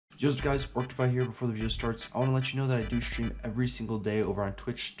Yo, what's up guys, Orcedify here. Before the video starts, I want to let you know that I do stream every single day over on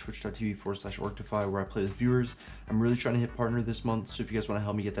Twitch, twitch.tv/Orcedify, where I play with viewers. I'm really trying to hit partner this month, so if you guys want to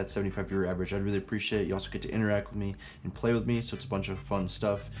help me get that 75 viewer average, I'd really appreciate it. You also get to interact with me and play with me, so it's a bunch of fun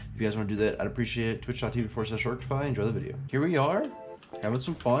stuff. If you guys want to do that, I'd appreciate it. Twitch.tv/Orcedify. Enjoy the video. Here we are, having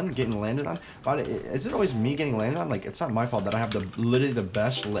some fun, getting landed on. But is it always me getting landed on? Like, it's not my fault that I have literally the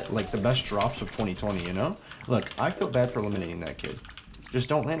best, like the best drops of 2020, you know? Look, I feel bad for eliminating that kid. Just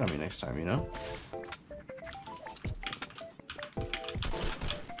don't land on me next time, you know?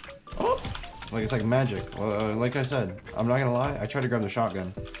 Oh! Like, it's like magic. Like I said, I'm not gonna lie, I tried to grab the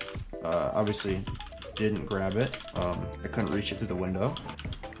shotgun. Obviously, didn't grab it. I couldn't reach it through the window.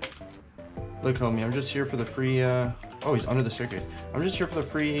 Look, homie, I'm just here for the free, oh, he's under the staircase. I'm just here for the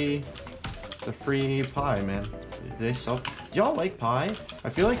free pie, man. Do they sell? Do y'all like pie? I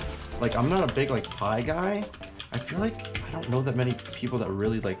feel like I'm not a big, like, pie guy. I feel like I don't know that many people that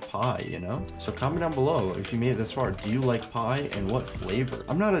really like pie, you know? So comment down below if you made it this far. Do you like pie and what flavor?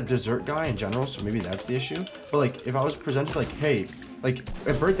 I'm not a dessert guy in general, so maybe that's the issue. But like, if I was presented like, hey, like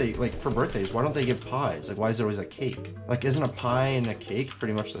a birthday, like for birthdays, why don't they give pies? Like, why is there always a cake? Like, isn't a pie and a cake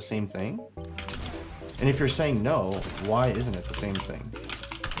pretty much the same thing? And if you're saying no, why isn't it the same thing?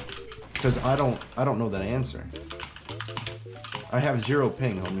 Because I don't know that answer. I have 0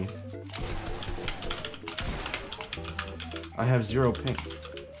 ping, homie. I have 0 ping.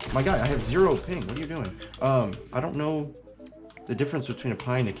 My guy, I have 0 ping. What are you doing? I don't know the difference between a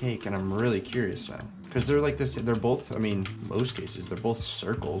pie and a cake, and I'm really curious now. Because they're like this, they're both, I mean, most cases, they're both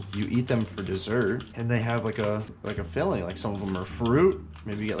circled. You eat them for dessert, and they have like a filling. Like some of them are fruit.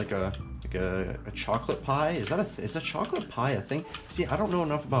 Maybe you get like a chocolate pie. Is a chocolate pie a thing? See, I don't know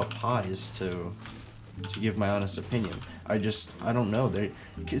enough about pies to give my honest opinion. I don't know.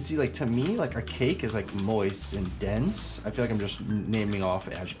 See, like, to me, like, a cake is like moist and dense. I feel like I'm just naming off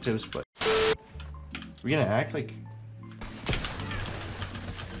adjectives, but we're gonna act like,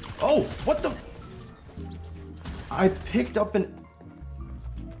 oh, what the, I picked it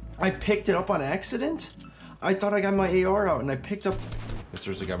up on accident. I thought I got my AR out and I picked up,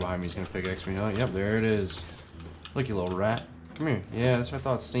 there's a guy behind me. He's gonna pickaxe me. Oh, yep, there it is. Look, you little rat. Come here. Yeah, that's what I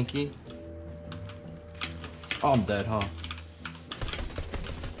thought, Stinky. Oh, I'm dead, huh?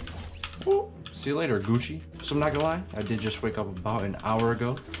 Ooh, see you later, Gucci. So I'm not gonna lie, I did just wake up about an hour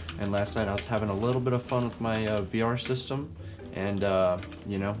ago, and last night I was having a little bit of fun with my VR system, and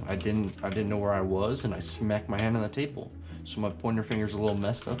you know, I didn't know where I was, and I smacked my hand on the table. So my pointer finger's a little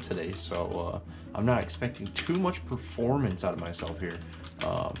messed up today, so I'm not expecting too much performance out of myself here.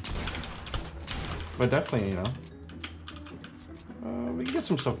 But definitely, you know, we can get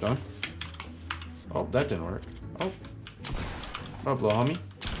some stuff done. Oh, that didn't work. Oh. What up, little homie?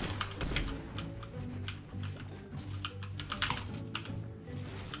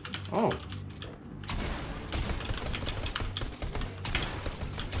 Oh.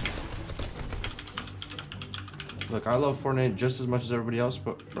 Look, I love Fortnite just as much as everybody else,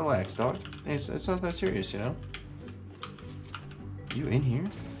 but relax, dog. It's not that serious, you know? You in here?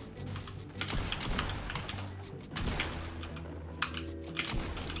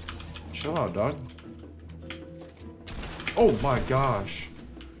 Chill out, dog. Oh my gosh.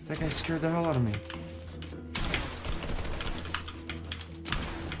 That guy scared the hell out of me.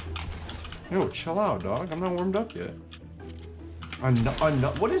 Yo, chill out, dog. I'm not warmed up yet. I'm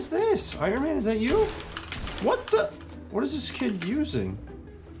not. What is this? Iron Man, is that you? What the? What is this kid using?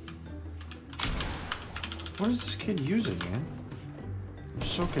 What is this kid using, man? I'm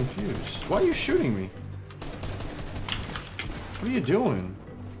so confused. Why are you shooting me? What are you doing?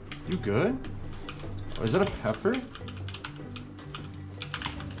 You good? Oh, is that a pepper?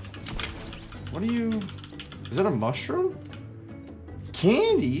 What are you... Is that a mushroom?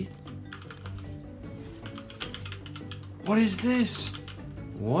 Candy? What is this?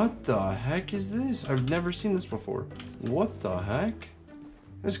 What the heck is this? I've never seen this before. What the heck?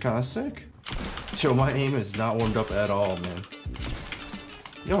 This is kind of sick. Yo, my aim is not warmed up at all, man.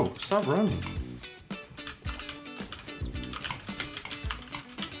 Yo, stop running.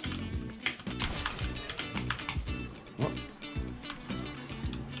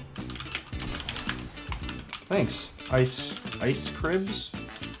 Thanks. Ice cribs.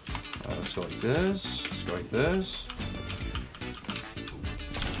 Let's go like this. Let's go like this.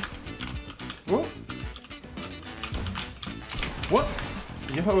 Whoa. What?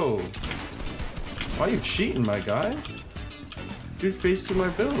 Yo. Why are you cheating, my guy? Dude faced through my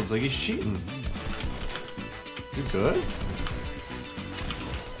builds like he's cheating. You good?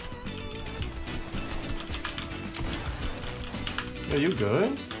 Are you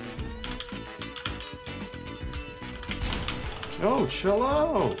good? Yo, chill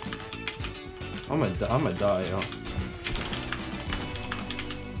out. I'm gonna die, yo.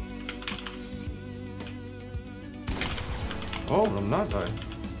 Oh, but I'm not dying.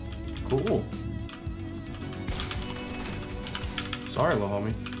 Cool. Sorry, little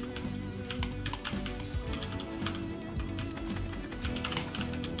homie.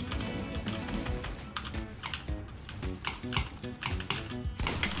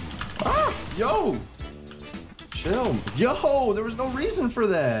 Ah! Yo! Chill. Yo! There was no reason for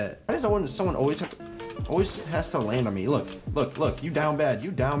that. Why does someone always has to land on me? Look, look, look. You down bad.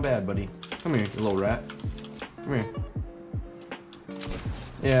 You down bad, buddy. Come here, you little rat. Come here.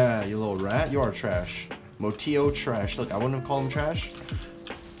 Yeah, you little rat. You are trash. Motio trash. Look, I wouldn't have called him trash.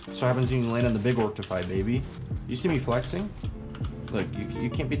 So happens when you land on the big Orcedify, baby. You see me flexing? Look, you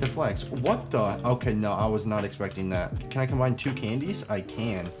can't beat the flex. What the? Okay, no, I was not expecting that. Can I combine 2 candies? I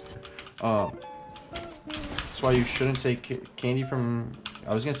can. That's why you shouldn't take candy from...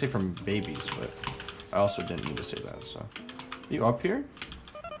 I was going to say from babies, but I also didn't mean to say that, so... You up here?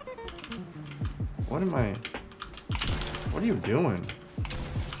 What am I... What are you doing?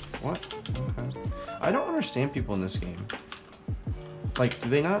 What? Okay. I don't understand people in this game. Like, do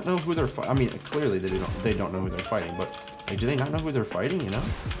they not know who they're fighting? I mean, clearly they don't know who they're fighting, but like, do they not know who they're fighting, you know?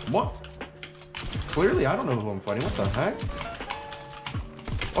 What? Clearly I don't know who I'm fighting. What the heck?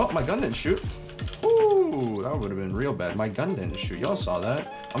 Oh, my gun didn't shoot. Ooh, that would have been real bad. My gun didn't shoot. Y'all saw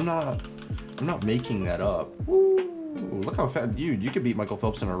that. I'm not making that up. Ooh, look how fast, dude, you could beat Michael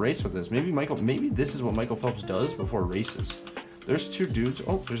Phelps in a race with this. Maybe this is what Michael Phelps does before races. There's 2 dudes.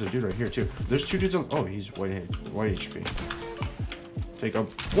 Oh, there's a dude right here too. There's 2 dudes on. Oh, he's white HP. Take up.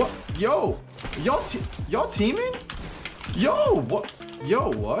 What? Yo, y'all teaming? Yo, what? Yo,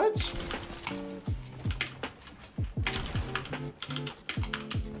 what?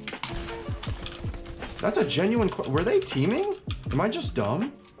 That's a genuine. Were they teaming? Am I just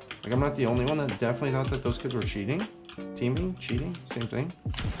dumb? Like, I'm not the only one that definitely thought that those kids were cheating. Teaming, cheating, same thing.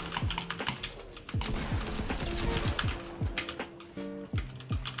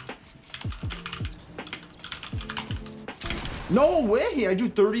 No way! I do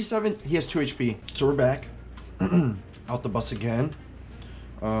 37. He has 2 HP. So we're back. Out the bus again.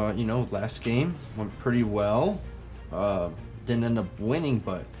 You know, last game went pretty well. Didn't end up winning,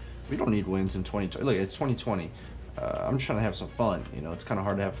 but we don't need wins in 2020. Look, it's 2020. I'm just trying to have some fun. You know, it's kind of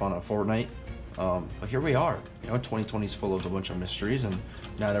hard to have fun on Fortnite. But here we are. You know, 2020 is full of a bunch of mysteries, and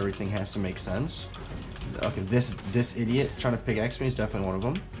not everything has to make sense. Okay, this idiot trying to pickaxe me is definitely one of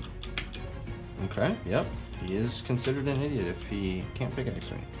them. Okay, yep. He is considered an idiot if he can't pickaxe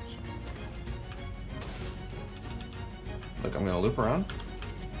me. So. Look, I'm gonna loop around.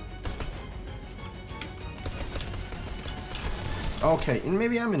 Okay, and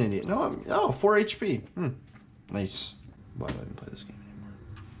maybe I'm an idiot. No, oh, 4 HP. Nice. Why do I even play this game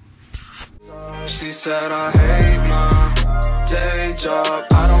anymore? She said I hate my day job.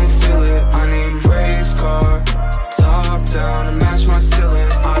 I don't feel it. I